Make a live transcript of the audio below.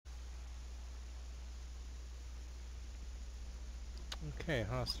Okay,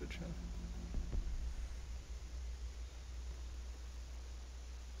 hostage. Huh?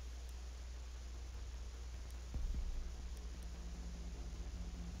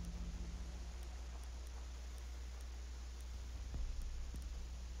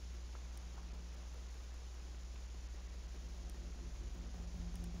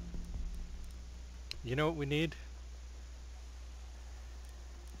 You know what we need?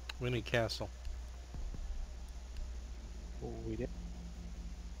 We need castle. We did.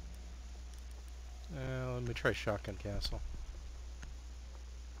 Let me try shotgun castle.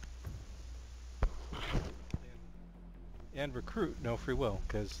 And recruit, no free will,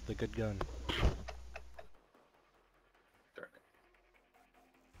 because the good gun.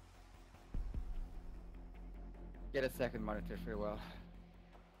 Get a second monitor for well.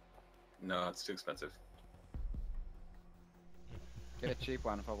 No, it's too expensive. Get a cheap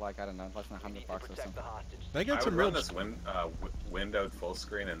one for like, I don't know, less than $100 or something. I got I some would real. run this windowed full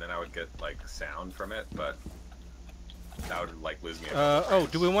screen, and then I would get like sound from it, but that would like lose me. Oh,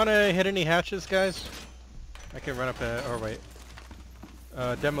 do we want to hit any hatches, guys? I can run up a. Oh wait.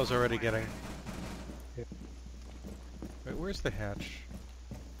 Demo's already getting. Wait, where's the hatch?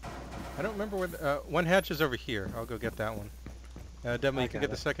 I don't remember where. One hatch is over here. I'll go get that one. Demo, you can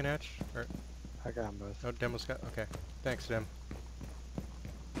get the second hatch. Or I got them both. oh, Demo's got. Okay, thanks, Dem.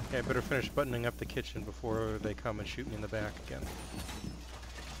 Okay, I better finish buttoning up the kitchen before they come and shoot me in the back again.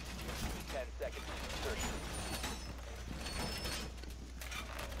 10 seconds insertion.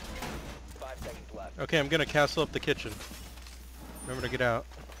 5 seconds left. Okay, I'm gonna castle up the kitchen. Remember to get out.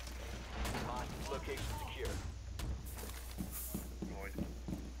 Hostage location secure.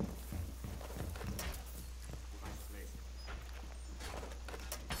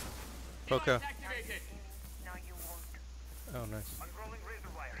 Poca. No, you won't. Oh, nice. Unrolling razor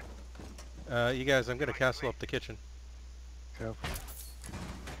wire. You guys, I'm gonna castle up the kitchen. Go.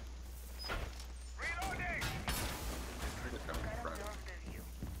 Reloading.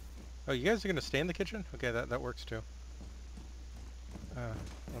 Oh, you guys are gonna stay in the kitchen? Okay, that works too.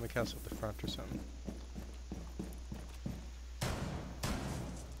 Let me castle up the front or something.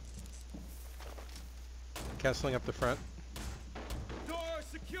 Castling up the front. Door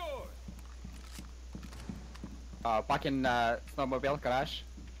secured. Back in snowmobile garage.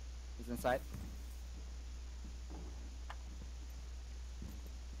 He's inside.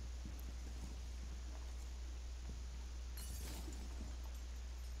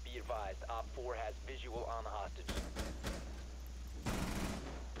 Be advised, Op 4 has visual on the hostage.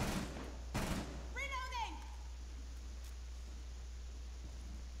 Reloading!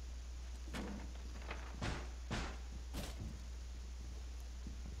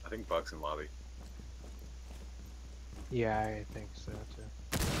 I think Buck's in lobby. Yeah, I think so too.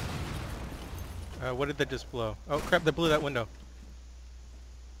 What did they just blow? Oh crap, they blew that window.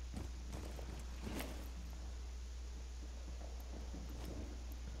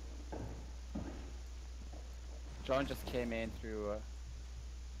 Drone just came in through.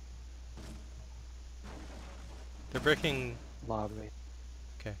 They're breaking... Lobby.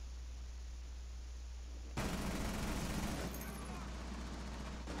 Okay.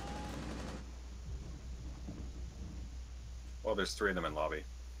 Well, there's 3 of them in lobby,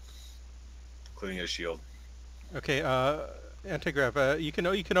 including his shield. Okay, anti-grav, you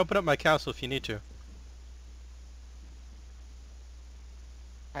can open up my castle if you need to.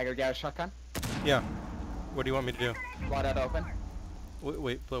 I gotta get a shotgun. Yeah. What do you want me to do? Blow that open.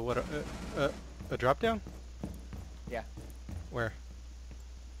 Wait, blow what? A drop down? Yeah. Where?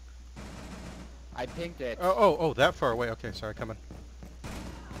 I pinged it. Oh, that far away. Okay, sorry, coming.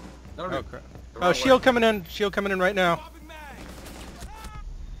 No, Oh crap. the Oh, wrong shield way. coming in. Shield coming in right now.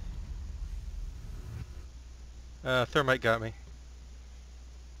 Thermite got me.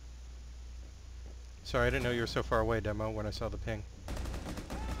 Sorry, I didn't know you were so far away, Demo, when I saw the ping.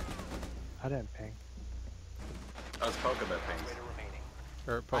 I didn't ping. I was poking that thing. Operator remaining.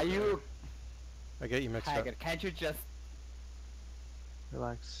 Or Are poke- you I get you mixed up. Haggard? Can't you just?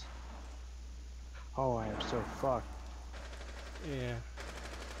 Relax. Oh, I am so fucked. Yeah.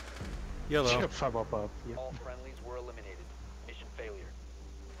 Yellow. Chip up above. Yep. All friendlies were eliminated. Mission failure.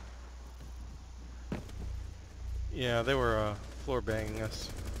 Yeah, they were floor banging us.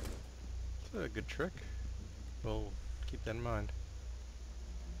 It's a good trick. We'll keep that in mind.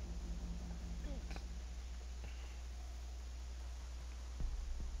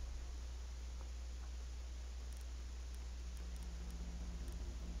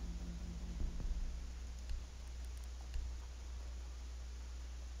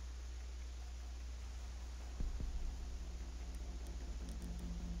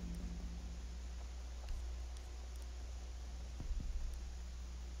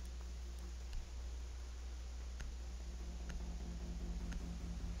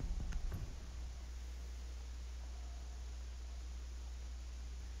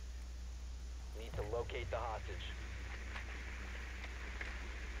 need to locate the hostage.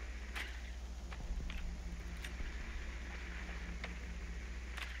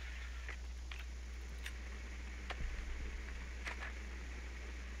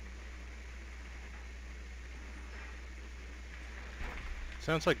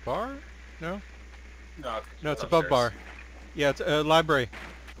 Sounds like bar? No? No, No, it's above bar. Yeah, it's a library.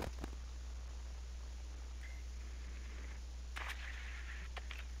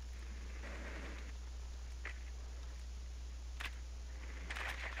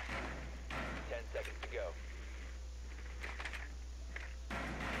 Seconds to go.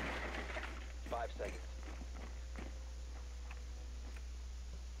 5 seconds.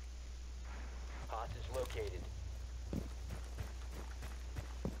 Hostage located.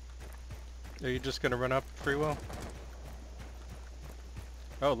 Are you just gonna run up free will?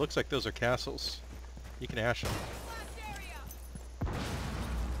 Oh, it looks like those are castles. You can ash them.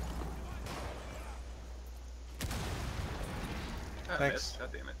 Thanks. God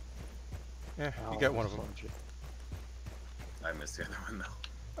damn it. Yeah, Oh, you got one of them. I missed the other one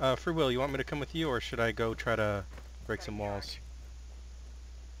though. Free will, you want me to come with you, or should I go try to break some walls?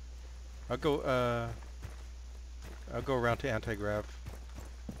 I'll go around to anti-grav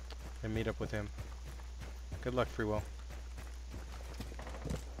and meet up with him. Good luck, free will.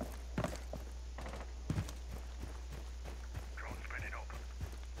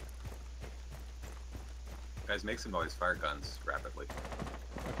 Guys, make some noise. Fire guns rapidly.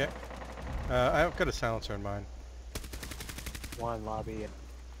 Okay. I've got a silencer in mine. One lobby.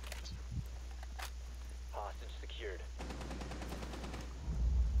 Hostage secured.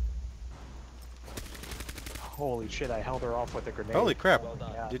 Holy shit! I held her off with a grenade. Holy crap! Well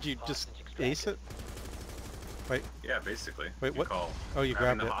done. Yeah. Did you just Hostage ace it? Wait, Yeah, basically. Wait, You what? Call Oh, you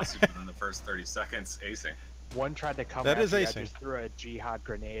grabbing grabbed the it. hostage within the first 30 seconds, acing. One tried to come That at is me. acing. I just threw a jihad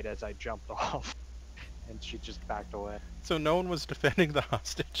grenade as I jumped off, and she just backed away. So no one was defending the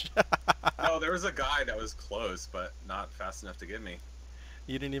hostage. No, there was a guy that was close, but not fast enough to get me.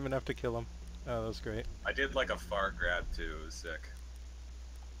 You didn't even have to kill him. Oh, that was great. I did like a far grab too. It was sick.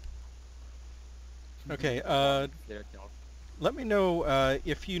 Okay, They're killed. let me know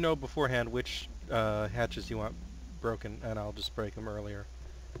if you know beforehand which hatches you want broken, and I'll just break them earlier.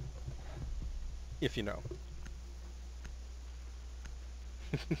 If you know.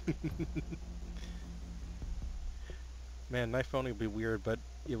 Man, knife only would be weird, but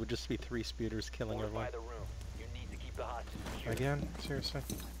it would just be 3 speeders killing everyone. Fortify the room. You need to keep the hostage secure. Again? Seriously?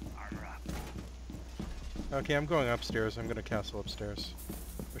 Okay, I'm going upstairs. I'm gonna castle upstairs.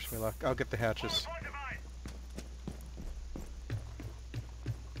 Wish me luck. I'll get the hatches.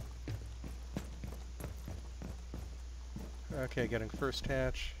 Okay, getting first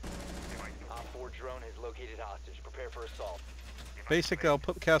hatch. Op 4 drone has located hostage. Prepare for assault. Basically, I'll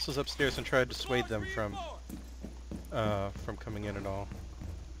put castles upstairs and try to dissuade them from coming in at all.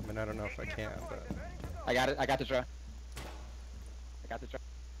 I mean, I don't know if I can, but... I got it. I got the drone. I got the drone.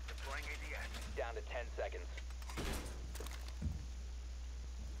 Down to 10 seconds.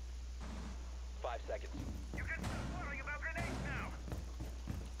 5 seconds. You can stop worrying about grenades now.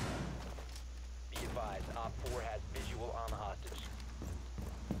 Be advised, Op 4 has visual on the hostage.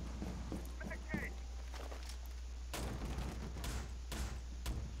 Medicaid.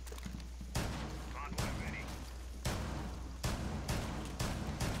 Convoy ready.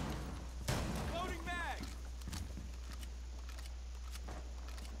 Loading mag.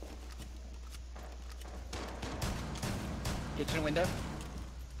 Kitchen window.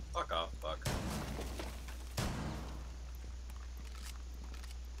 Fuck off, fuck.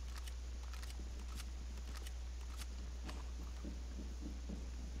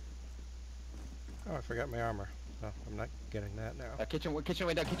 Oh, I forgot my armor. Oh, I'm not getting that now. Kitchen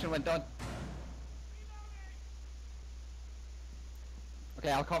window.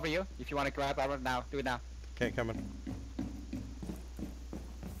 Okay, I'll cover you. If you want to grab armor now, do it now. Okay, coming.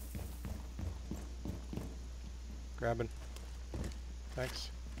 Grabbing.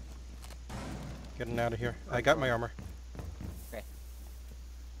 Thanks. Getting out of here. I got my armor. Okay.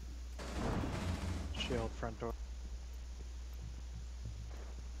 Shield front door.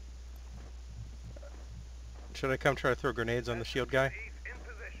 Should I come try to throw grenades on the shield guy? In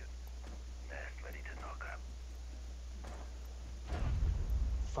position. Nest ready to knock up.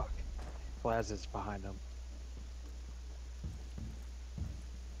 Fuck. Plaza's behind him.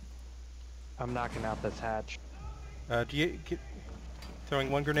 I'm knocking out this hatch. Do you get throwing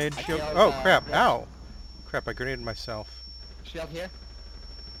one grenade? I Shield. killed, Oh crap! yeah. Ow! Crap! I grenaded myself. Shield here.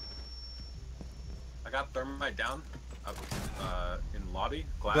 I got thermite down. Up, in lobby.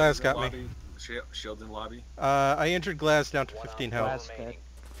 Glass in got me. lobby. Shield in lobby. I injured Glaz down to One 15 op four health. Glass remaining.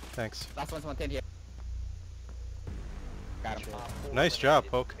 Thanks. Last one's 110 here. Got him. shit. Op 4 Nice job,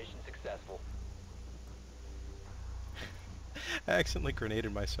 eliminated. Poke. Mission successful. I accidentally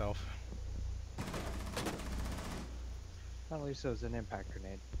grenaded myself. At least it was an impact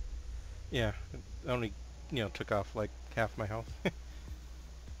grenade. Yeah, it only, took off like half my health.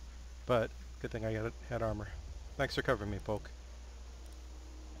 But good thing I had armor. Thanks for covering me, Poke.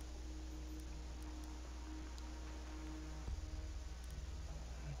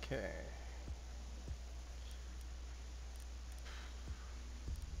 Okay.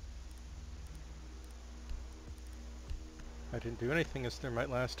 I didn't do anything as thermite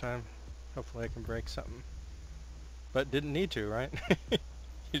last time. Hopefully I can break something. But didn't need to, right?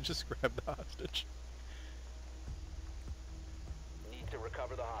 You just grabbed the hostage. Need to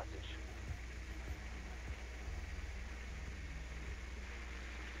recover the hostage.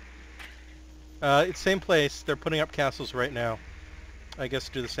 It's same place. They're putting up castles right now. I guess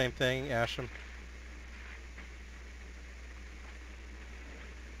do the same thing, ash 'em.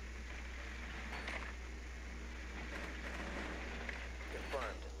 Confirmed.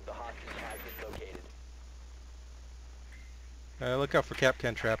 The hostage has been located. Look out for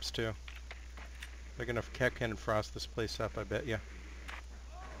Capcan traps too. They're gonna Capcan and frost this place up, I bet ya.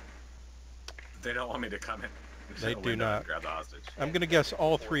 They don't want me to come in. They the do window and not. grab the hostage. I'm gonna guess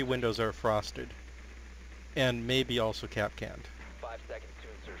all 3 windows are frosted. And maybe also Capcanned. 5 seconds to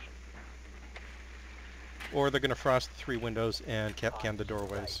insertion. Or they're gonna frost the 3 windows and Capcan the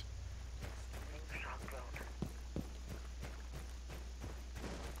doorways.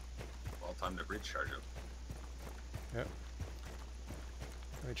 Well, time to breach charge it. Yep.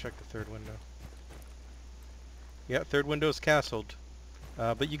 Let me check the 3rd window. Yeah, 3rd window is castled.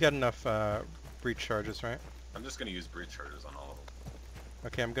 But you got enough breach charges, right? I'm just gonna use breach charges on all of them.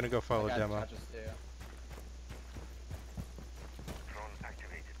 Okay, I'm gonna go follow I got demo. charges too. Drone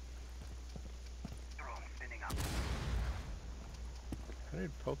activated. Drone spinning up. I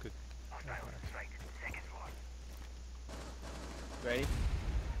did poke it. Hostile strike. Second floor. Ready?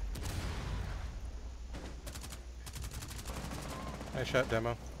 I shot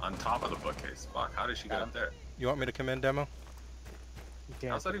demo. On top of the bookcase. Fuck, how did she get Got up him. there? You want me to come in, demo? You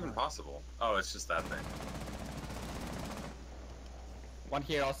can't How's that do even possible? Oh, it's just that thing. One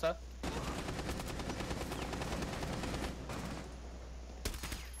here also.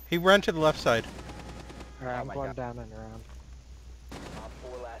 He ran to the left side. Alright, Oh I'm my going God. down and around. Op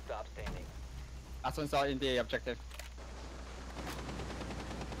 4 last stop standing. Last one's all in the objective.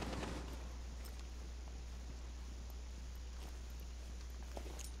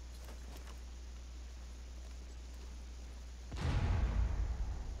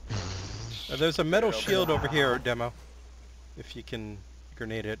 There's a metal Get over shield there. over here, demo. If you can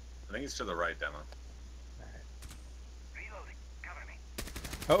grenade it. I think it's to the right, demo. Reloading. Cover me.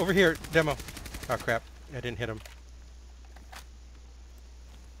 Oh, over here, demo. Oh crap, I didn't hit him.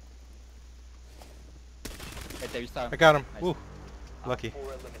 Right there, you saw him. I got him. Nice. Woo, Op lucky. 4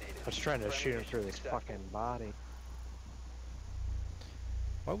 eliminated. I was trying to Friendly shoot him mission through his successful. fucking body.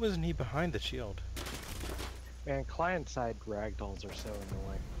 Why wasn't he behind the shield? Man, client-side ragdolls are so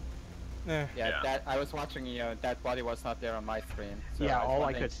annoying. Eh, Yeah, Yeah. that I was watching. That body was not there on my screen. So yeah, was all I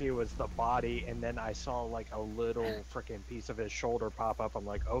wondering- could see was the body, and then I saw like a little freaking piece of his shoulder pop up. I'm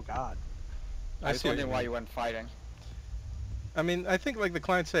like, oh god. I was see what wondering you why mean. you weren't fighting. I mean, I think like the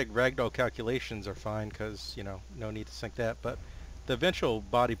client-side ragdoll calculations are fine because, no need to sync that, but the eventual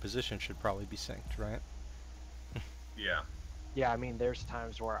body position should probably be synced, right? Yeah. Yeah, I mean, there's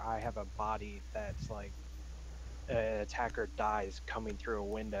times where I have a body that's like, an attacker dies coming through a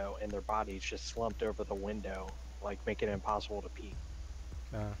window, and their body's just slumped over the window, like making it impossible to peek.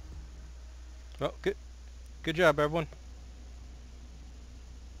 Well, good job, everyone.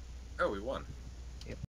 Oh, we won.